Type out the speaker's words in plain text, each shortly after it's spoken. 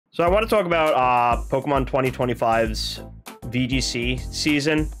So I want to talk about Pokemon 2025's VGC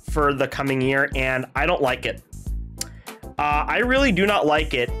season for the coming year, and I don't like it. I really do not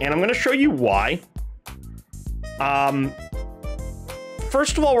like it, and I'm going to show you why.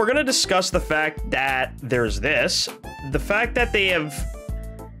 First of all, we're going to discuss the fact that there's this. The fact that they have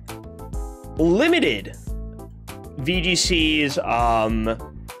limited VGC's,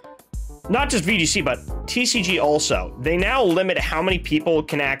 not just VGC, but TCG also. They now limit how many people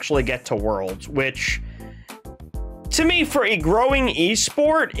can actually get to Worlds, which, to me, for a growing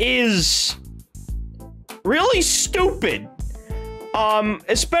esport, is really stupid.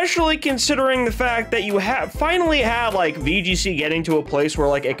 Especially considering the fact that you have finally had, like, VGC getting to a place where,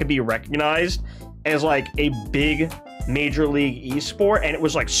 like, it could be recognized as, like, a big major league esport, and it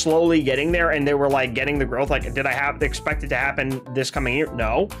was, like, slowly getting there, and they were, like, getting the growth. Like, did I expect it to happen this coming year?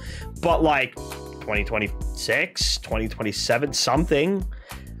 No. But, like, 2026, 2027, something.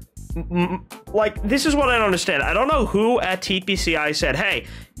 Like, this is what I don't understand. I don't know who at TPCi said, hey,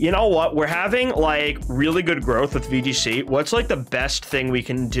 you know what? We're having, like, really good growth with VGC. What's, like, the best thing we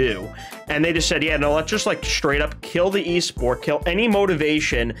can do? And they just said, yeah, no, let's just, like, straight up kill the esport, kill any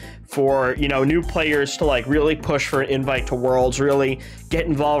motivation for, you know, new players to, like, really push for an invite to Worlds, really get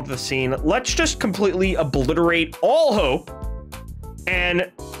involved with the scene. Let's just completely obliterate all hope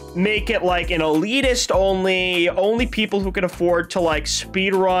and make it like an elitist only people who can afford to, like,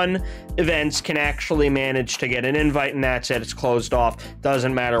 speed run events can actually manage to get an invite, and that's it. It's closed off.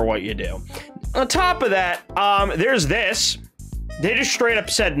 Doesn't matter what you do. On top of that, there's this. They just straight up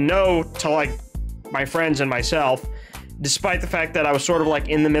said no to, like, my friends and myself, despite the fact that I was sort of, like,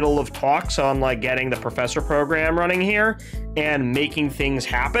 in the middle of talks on, like, getting the professor program running here and making things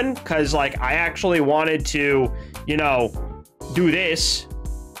happen, because, like, I actually wanted to, you know, do this.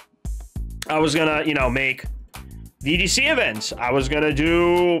 I was gonna, you know, make VGC events. I was gonna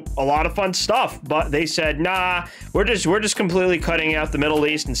do a lot of fun stuff, but they said, nah, we're just completely cutting out the Middle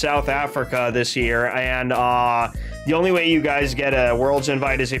East and South Africa this year, and the only way you guys get a Worlds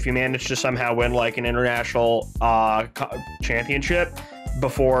invite is if you manage to somehow win, like, an international championship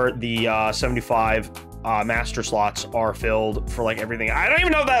before the 75 master slots are filled for, like, everything. I don't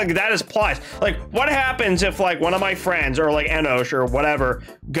even know if that applies. Like, what happens if, like, one of my friends or, like, Enosh or whatever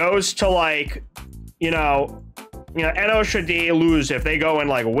goes to, like, you know, Enosh or D lose if they go and,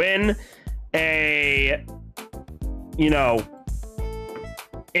 like, win a, you know,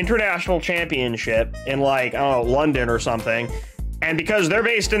 international championship in, like, I don't know, London or something, and because they're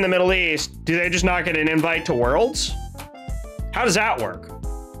based in the Middle East, do they just not get an invite to Worlds? How does that work?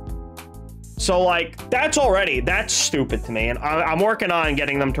 So, like, that's stupid to me, and I'm working on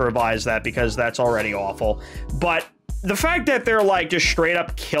getting them to revise that because that's already awful. But the fact that they're, like, just straight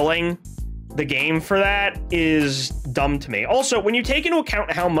up killing the game for that is dumb to me. Also, when you take into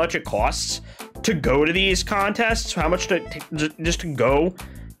account how much it costs to go to these contests, how much just to go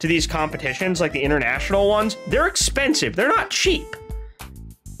to these competitions, like the international ones, they're expensive. They're not cheap.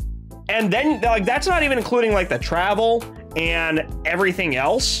 And then, like, that's not even including, like, the travel and everything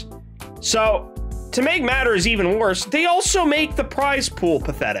else. So, to make matters even worse, they also make the prize pool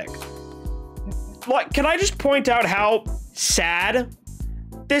pathetic. Like, can I just point out how sad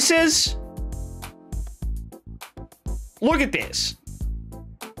this is? Look at this.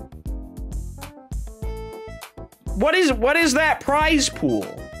 What is that prize pool?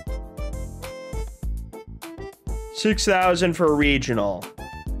 6,000 for a regional.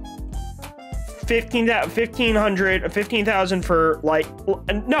 15,000 for, like,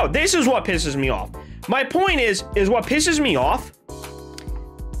 no, this is what pisses me off. My point is what pisses me off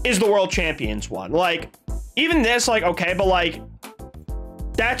is the World Champions one. Like, even this, like, okay, but, like,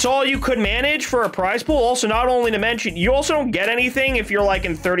 that's all you could manage for a prize pool. Also, not only to mention, you also don't get anything if you're, like,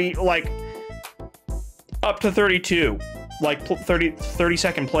 in 30, like, up to 32, like,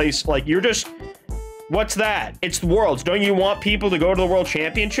 32nd place. Like, you're just, what's that? It's the Worlds. Don't you want people to go to the World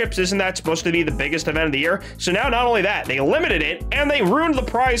Championships? Isn't that supposed to be the biggest event of the year? So now, not only that, they limited it, and they ruined the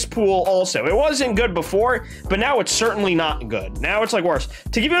prize pool also. It wasn't good before, but now it's certainly not good. Now it's, like, worse.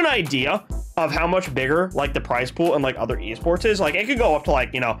 To give you an idea of how much bigger, like, the prize pool and, like, other esports is, like, it could go up to,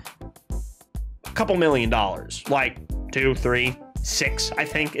 like, you know, a couple $1 million. Like, 2, 3, 6, I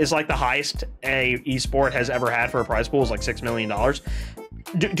think, is, like, the highest a esport has ever had for a prize pool is, like, $6 million.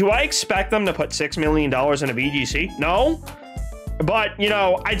 Do I expect them to put $6 million in a VGC? No. But, you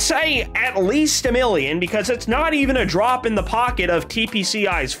know, I'd say at least $1 million, because it's not even a drop in the pocket of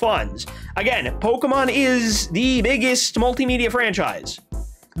TPCi's funds. Again, Pokemon is the biggest multimedia franchise.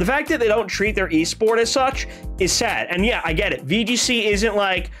 The fact that they don't treat their esport as such is sad. And yeah, I get it. VGC isn't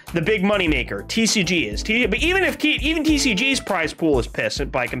like the big moneymaker. TCG is. But even TCG's prize pool is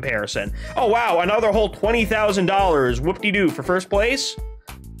pissed by comparison. Oh wow, another whole $20,000 whoop-de-doo for first place.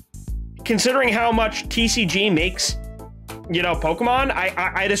 Considering how much TCG makes, you know, Pokemon,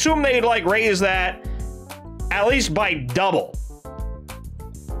 I'd assume they'd like raise that at least by double.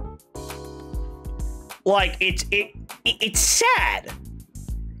 Like it's sad.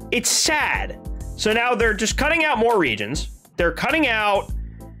 It's sad. So now they're just cutting out more regions. They're cutting out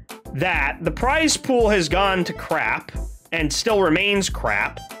that. The prize pool has gone to crap and still remains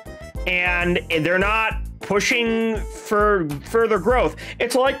crap. And they're not pushing for further growth.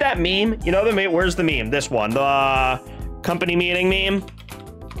 It's like that meme. You know the meme? Where's the meme? This one. The company meeting meme.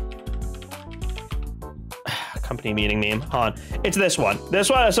 Company meeting meme. Hold on. It's this one. This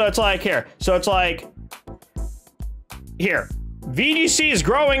one. So it's like here. So it's like here. VGC is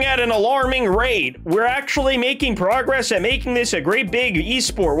growing at an alarming rate. We're actually making progress at making this a great big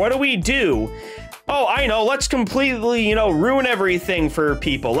esport. What do we do? Oh, I know. Let's completely, you know, ruin everything for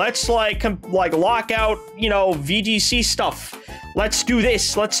people. Let's like lock out, you know, VGC stuff. Let's do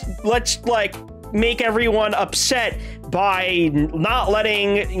this. Let's like make everyone upset by not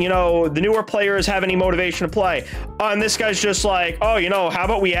letting, you know, the newer players have any motivation to play. And this guy's just like, oh, you know, how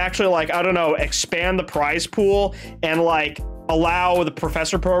about we actually like, I don't know, expand the prize pool and like allow the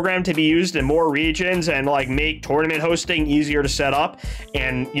professor program to be used in more regions and like make tournament hosting easier to set up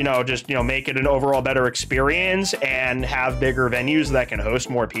and, you know, just, you know, make it an overall better experience and have bigger venues that can host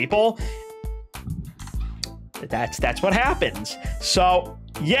more people. That's what happens. So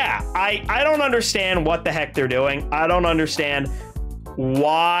yeah, I don't understand what the heck they're doing. I don't understand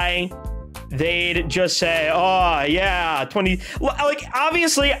why they'd just say, oh yeah, 20, like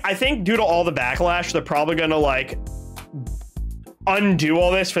obviously I think due to all the backlash, they're probably gonna like undo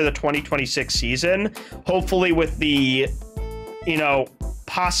all this for the 2026 season, hopefully with the, you know,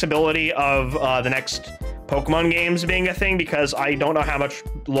 possibility of the next Pokemon games being a thing, because I don't know how much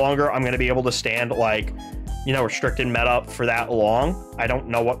longer I'm going to be able to stand like, you know, restricted meta for that long. I don't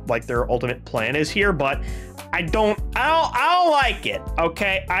know what like their ultimate plan is here, but I don't like it.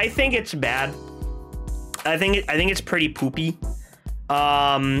 Okay, I think it's bad. I think it's pretty poopy.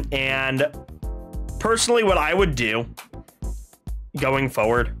 And personally, what I would do going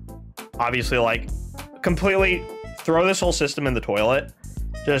forward, obviously, like completely throw this whole system in the toilet,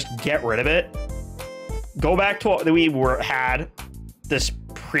 just get rid of it, go back to what we had this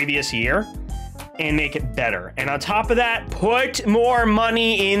previous year and make it better. And on top of that, put more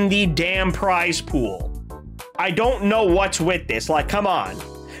money in the damn prize pool. I don't know what's with this. Like, come on.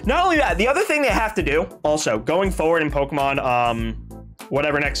 Not only that, the other thing they have to do also going forward in Pokemon,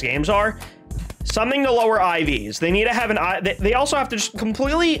 whatever next games are, something to lower IVs. They need to have they also have to just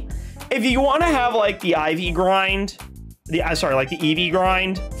completely, if you want to have like the IV grind, like the EV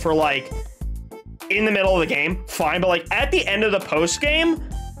grind for like in the middle of the game, fine. But like at the end of the post game,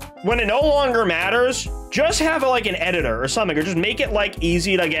 when it no longer matters, just have like an editor or something, or just make it like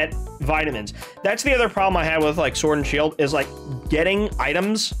easy to get vitamins. That's the other problem I had with like Sword and Shield, is like getting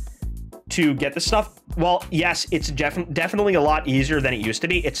items to get this stuff. Well, yes, it's definitely a lot easier than it used to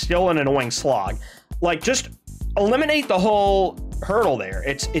be. It's still an annoying slog. Like, just eliminate the whole hurdle there.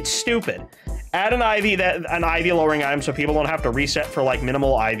 It's stupid. Add an IV lowering item so people don't have to reset for like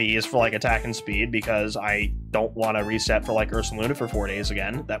minimal IVs for like attack and speed, because I don't want to reset for like Ursaluna for 4 days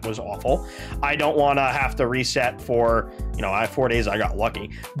again. That was awful. I don't want to have to reset for, you know, I have 4 days, I got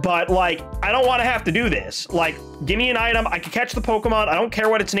lucky. But like, I don't want to have to do this. Like, give me an item, I can catch the Pokemon, I don't care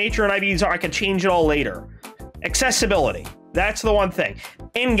what its nature and IVs are, I can change it all later. Accessibility. That's the one thing.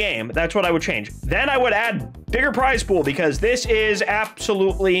 In-game, that's what I would change. Then I would add bigger prize pool, because this is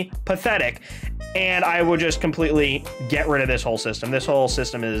absolutely pathetic. And I would just completely get rid of this whole system. This whole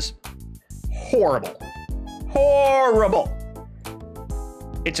system is horrible. Horrible.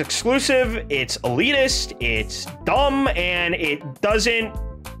 It's exclusive, it's elitist, it's dumb, and it doesn't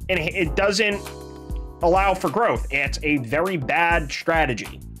allow for growth. It's a very bad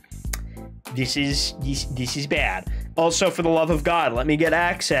strategy. This is bad. Also, for the love of God, let me get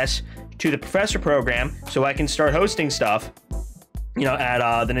access to the professor program so I can start hosting stuff, you know,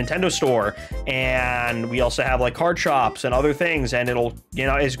 at the Nintendo store. And we also have like card shops and other things, and it'll, you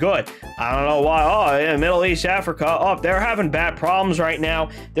know, it's good. I don't know why. Oh, yeah, Middle East, Africa. Oh, they're having bad problems right now.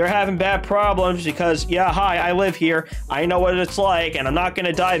 They're having bad problems because, yeah, hi, I live here. I know what it's like, and I'm not going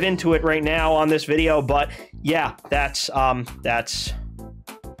to dive into it right now on this video, but yeah, that's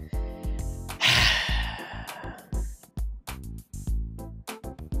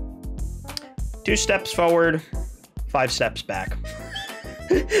 2 steps forward, 5 steps back.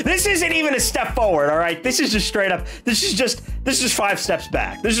 This isn't even a step forward, all right? This is just straight up. This is 5 steps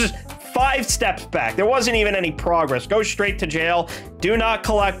back. This is 5 steps back. There wasn't even any progress. Go straight to jail. Do not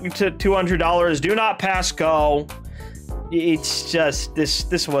collect $200. Do not pass go. It's just,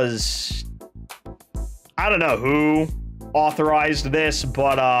 this was, I don't know who authorized this,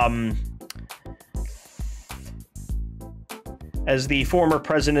 but, as the former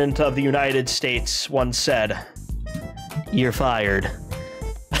president of the United States once said, you're fired.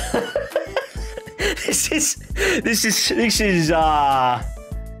 This is,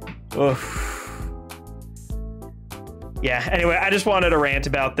 oof. Yeah, anyway, I just wanted to rant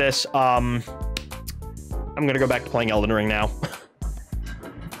about this. I'm gonna go back to playing Elden Ring now.